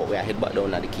this, but we are head back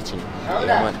down at the kitchen.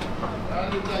 Yeah, man.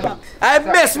 I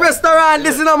best restaurant,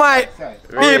 this is my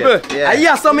people. Yeah. I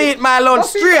hear some eat my lunch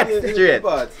straight.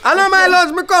 I know my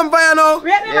lunch me come for you now.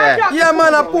 Yeah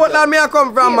man, a Portland me I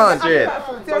come from man.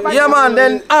 Yeah man,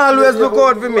 then always look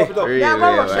out for me.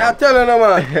 I tell you no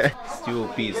man. Stew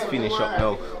piece finish up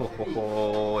now.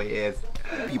 Oh yes.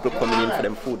 People coming in for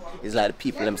them food. It's like the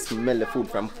people them smell the food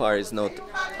from far. It's not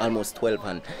almost 12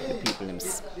 and the people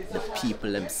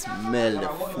them smell the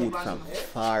food from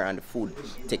far, and the food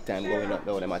take time going up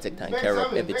now. Them take time care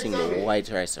of everything, the white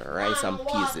rice, rice and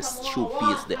peas, the stew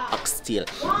peas, the oxtail,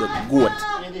 the goat,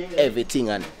 everything.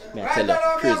 And may I tell you,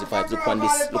 crazy vibes. Look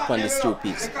on this stew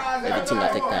peas. Everything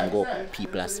that take time go.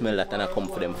 People smell that and I come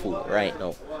for them food right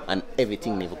now. And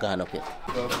everything never gone up yet.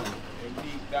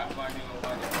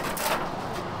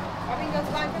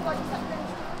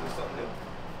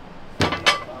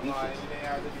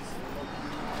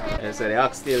 And so the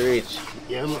Oxtail rich.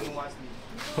 Yeah, man.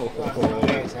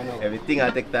 Everything I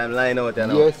take time line out, you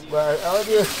know. Yes, but how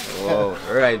do you? Wow,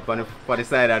 right on the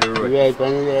side of the road. Right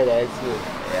on the side, that's it.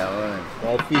 Yeah, man.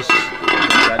 That fish.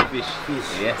 That fish.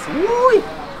 Yes. Woo!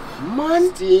 Man.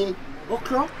 Steam.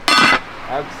 Okra.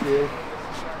 Oxtail.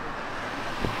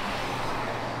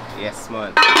 Yes,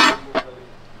 man.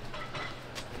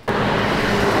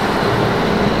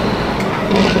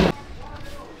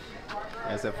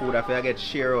 That's the food after I get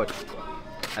share out.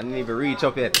 I didn't even reach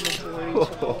up yet.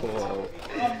 Wow.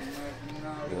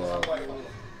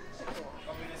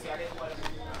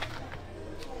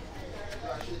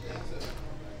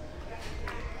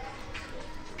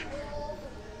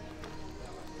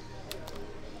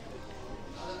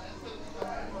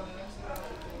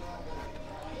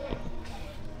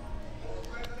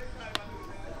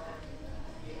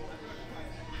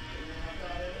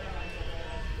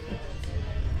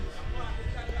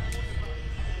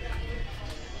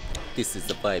 This is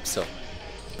the vibe, so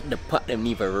the pot them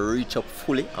never reach up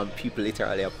fully and people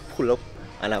literally pull up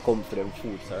and I come for them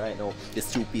food. So right now the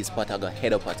stew piece pot I got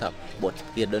head up at top, but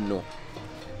you don't know.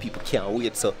 People can't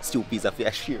wait, so stew peas are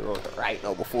fair share out right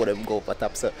now before them go up at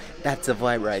top. So that's the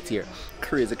vibe right here.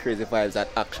 Crazy vibes at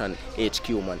Action HQ,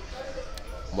 man.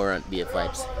 Morant Bay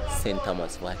vibes, St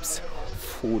Thomas vibes,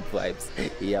 food vibes.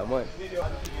 Yeah man.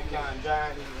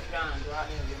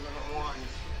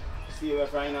 See if I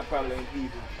find a problem with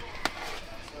people.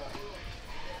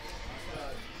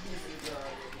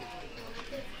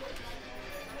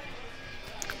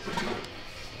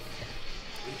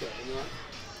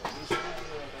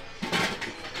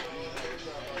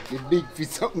 The big fish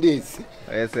something this.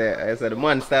 I say the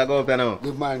monster go up now.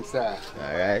 The monster.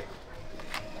 Alright.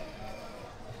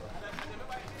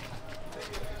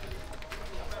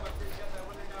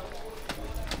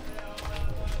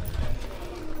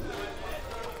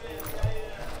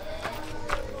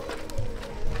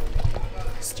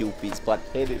 Stupid spot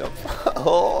headed up.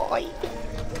 Oh.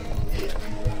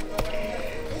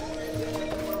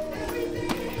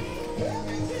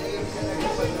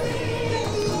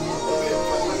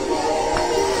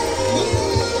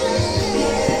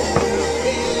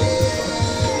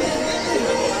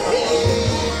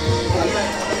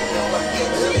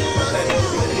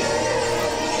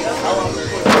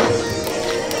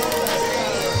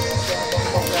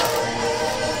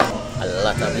 A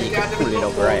lot of people pulling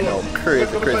up right now. Crazy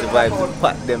vibes. The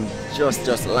pot them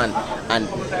just land, and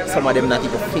some of them not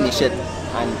even finish it.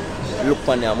 And look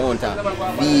on the amount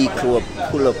of vehicle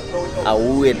pull up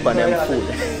and wait for them food.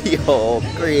 Yo,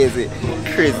 crazy.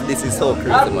 This is so crazy,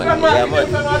 man. Yeah, man.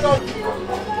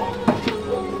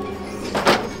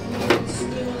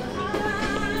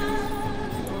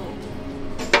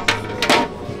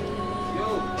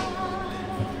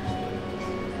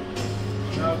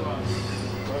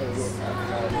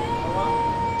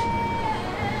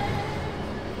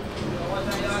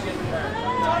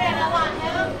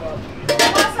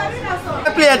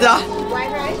 Later.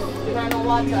 White rice, you want no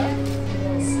water?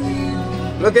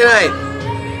 Looking nice.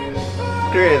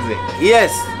 Crazy.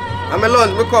 Yes. I'm a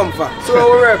lunch, we come for. So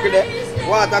we work with the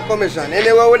water commission.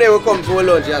 Anywhere we there, we come for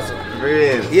lunch, yes.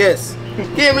 Really? Yes.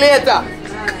 Came later.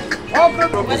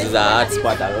 This is a hot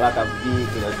spot. A lot of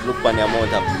vehicles. Look on the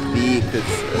amount of vehicles.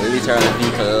 Literal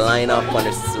vehicle line up on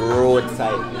the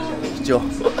roadside.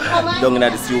 Down in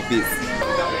the soupies.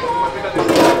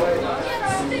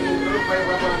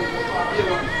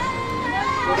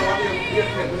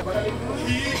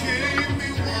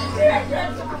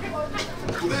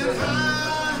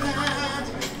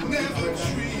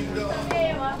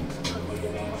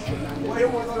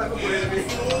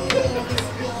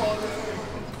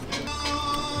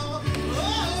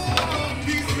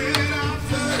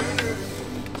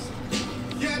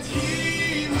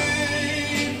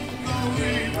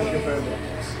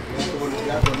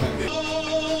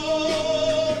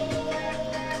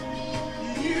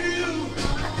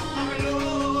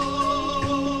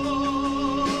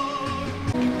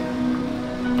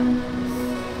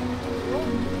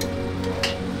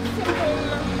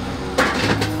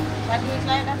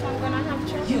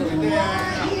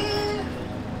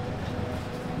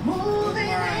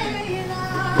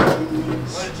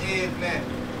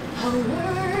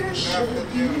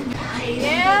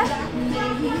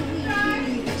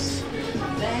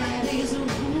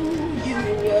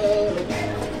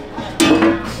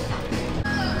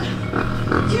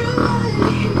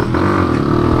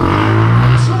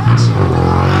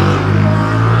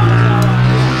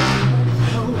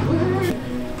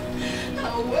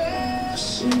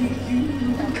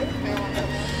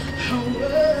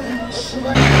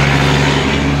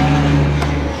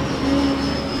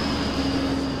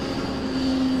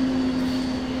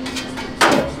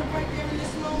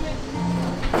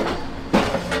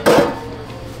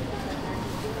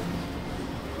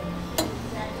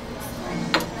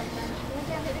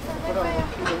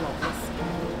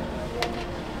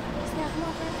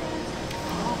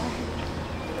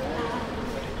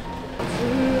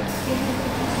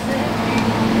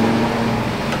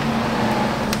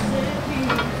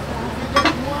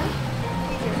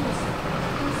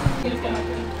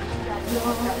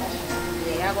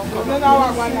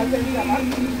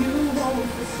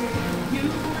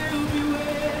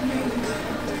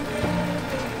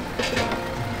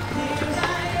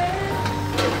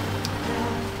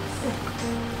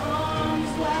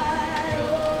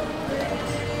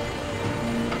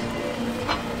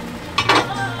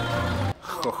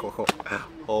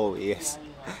 Oh yes,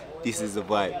 this is the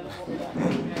vibe.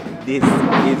 This is the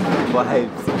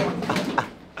vibes.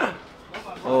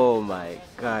 Oh my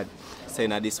god. So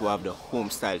now this we have the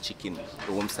Homestyle chicken.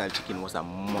 The Homestyle chicken was a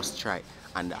must try.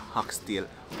 And the Oxtail,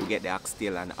 we get the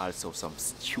Oxtail and also some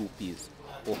stew peas.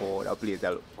 Oh, that place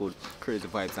that look good. Crazy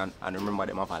vibes, and remember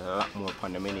them have a lot more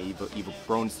on the menu, even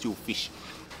brown stew fish.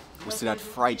 We see that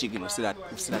fried chicken, we see that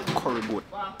curry goat.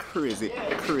 Crazy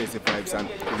vibes, and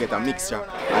we get a mixture of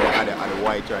the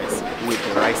white rice with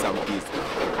the rice and peas.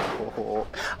 Oh,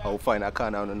 I'll find a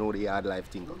corner and know the hard life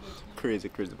thing. Crazy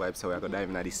vibes, so we're gonna dive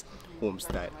into this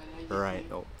Homestyle right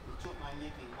now.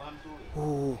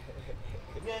 Oh.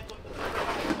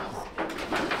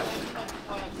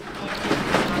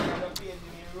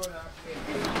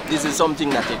 This is something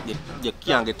that you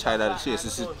can't get tired of the taste.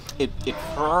 This is it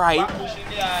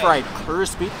fried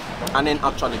crispy, and then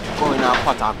actually go in a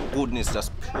pot of goodness,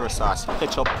 just pure sauce,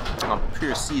 ketchup, and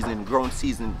pure seasoning, ground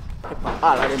seasoning, pepper,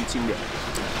 all of them things there.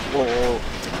 Oh.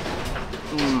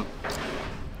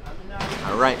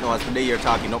 And right now, as today you're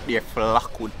talking up there,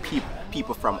 flock with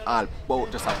people from all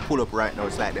about just pull up right now.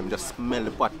 It's like them just smell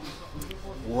the pot.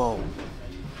 Whoa.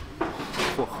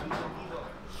 Oh.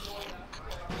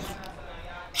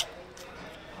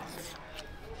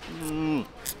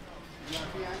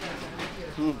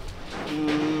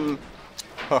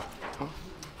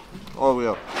 Oh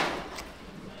yeah.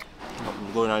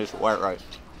 I'm going on this white rice.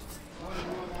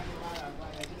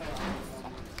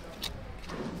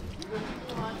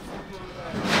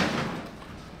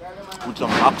 With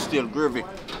some oxtail gravy.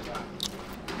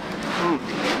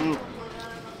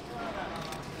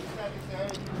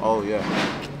 Oh yeah.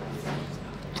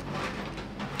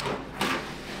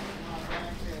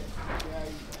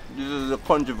 This is a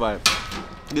country vibe.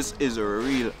 This is a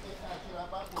real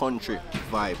country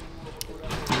vibe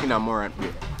in a Morant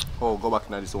Bay. Oh, go back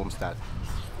to this Homestyle.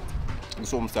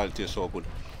 This Homestyle tastes so good.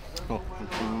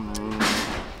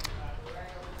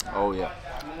 Oh yeah.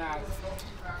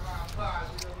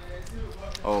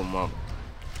 Oh man.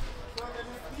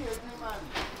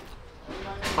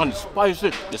 And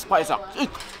the spice are thick.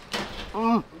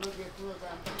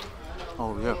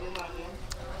 Oh yeah.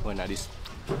 When at this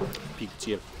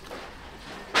pigtail.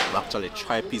 I've actually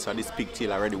tried a piece of this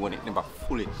pigtail already when it never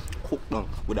fully cooked down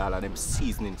with all of them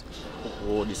seasonings.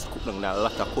 Oh, this cooked down with a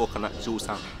lot of coconut juice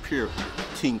and pure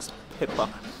things, pepper.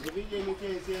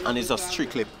 And it's just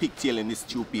strictly pigtail in this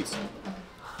stew piece.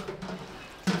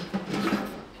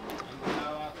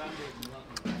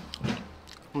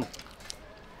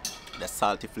 The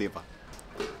salty flavor.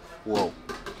 Whoa.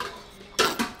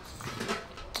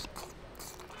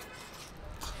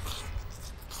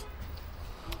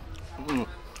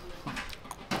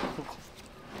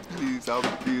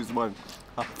 These man.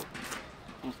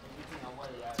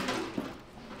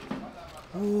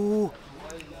 Ooh.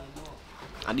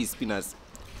 And these spinners,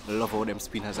 I love how them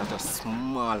spinners are just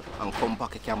small and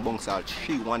compact. You can bounce all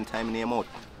three one time in your mouth.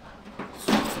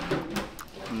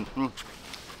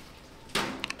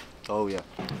 Oh yeah.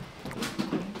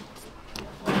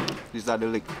 These are the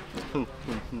lick.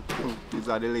 These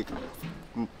are the lick.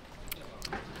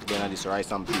 Then this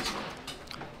rice and peas.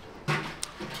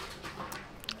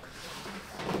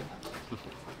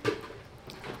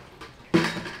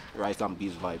 Rice and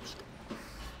peas vibes.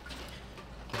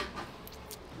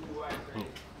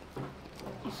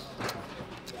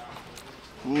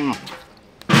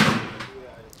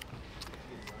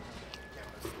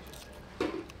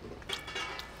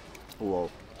 Wow.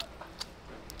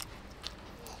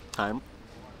 Time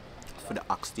for the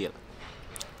oxtail.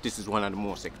 This is one of the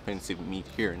most expensive meat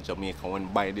here in Jamaica. When you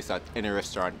buy this at any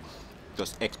restaurant,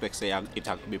 just expect say it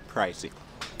has to be pricey.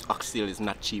 Oxtail is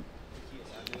not cheap.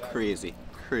 Crazy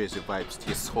vibes.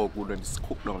 Tastes so good when it's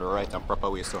cooked down the right and proper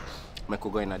way. So I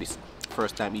could go in at this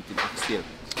first time eating oxtail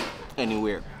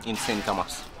anywhere in St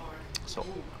Thomas. So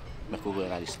I could go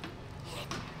in at this.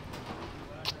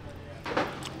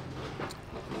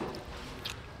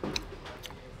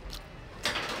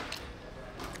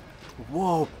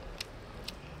 Whoa!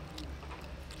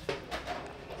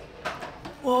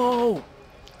 Whoa!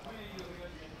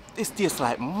 This tastes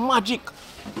like magic!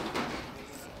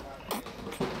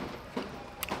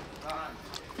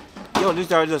 Yo,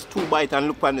 these are just 2 bites and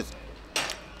look on this.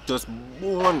 Just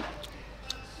bone.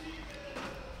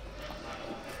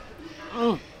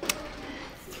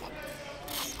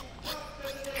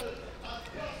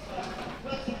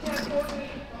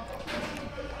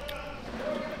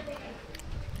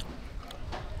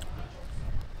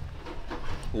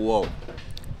 Whoa.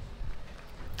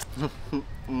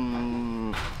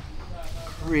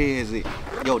 Crazy.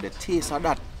 Yo, the taste of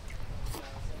that.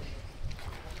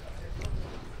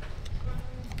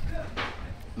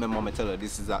 Remember me tell you,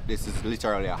 this is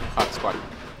literally a hot spot.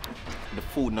 The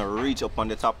food now reach up on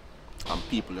the top and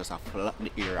people just have flood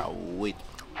the area with.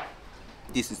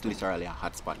 This is literally a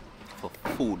hot spot for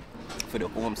food, for the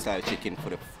home style chicken,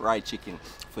 for the fried chicken,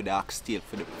 for the oxtail,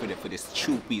 for the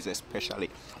stew piece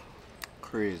especially.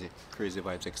 Crazy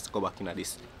vibes. Let's go back into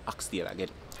this oxtail again.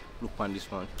 Look on this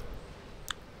one.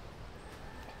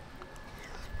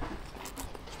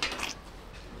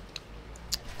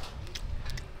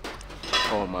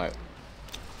 Oh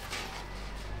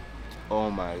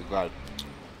my god.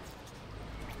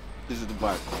 This is the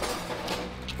vibe.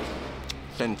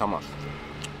 St Thomas.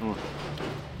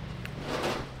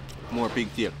 More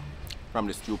pigtail from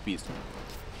the stew piece.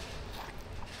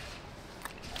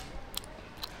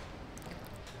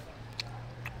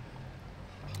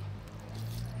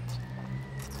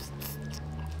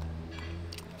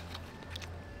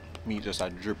 meat just a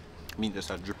drip. Meat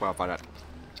just a drip off of that.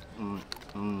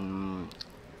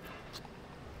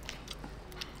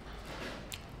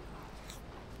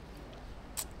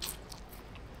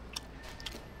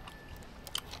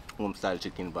 Homestyle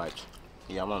chicken vibes.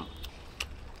 Yeah, man.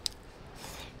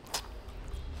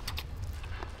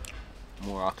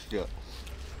 More Oxtail.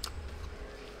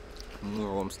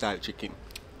 More Homestyle chicken.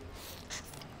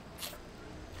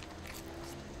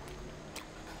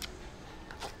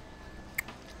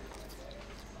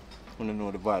 Wanna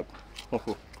know the vibe?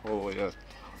 Oh yeah.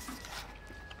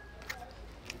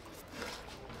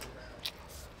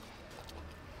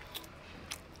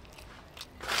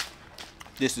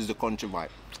 This is the country vibe.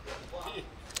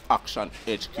 Action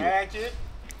HQ.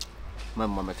 My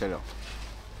mama tell you.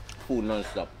 Food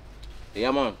non-stop.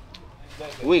 Yeah man.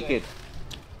 Wicked.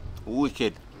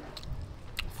 Wicked.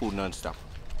 Food non-stop.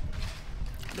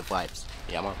 The vibes.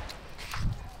 Yeah man.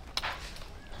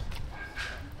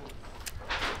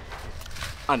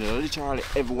 And literally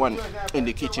everyone in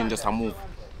the kitchen just a move.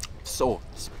 So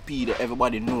speed,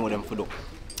 everybody know them for do.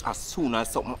 As soon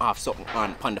as something off, something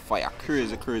on the fire,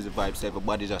 crazy vibes.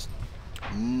 Everybody just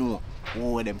know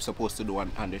what them supposed to do,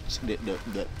 and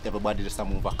everybody just a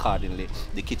move accordingly.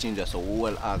 The kitchen just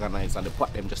well organized, and the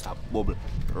pot them just a bubble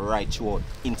right throughout,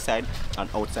 inside and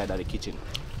outside of the kitchen.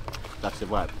 That's the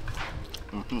vibe.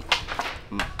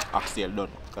 Oxtail done,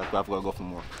 because we have to go for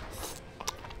more.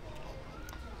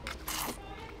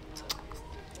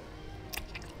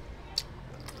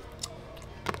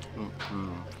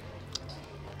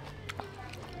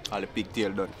 All the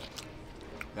pigtail done.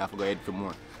 We have to go ahead for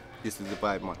more. This is the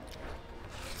vibe, man.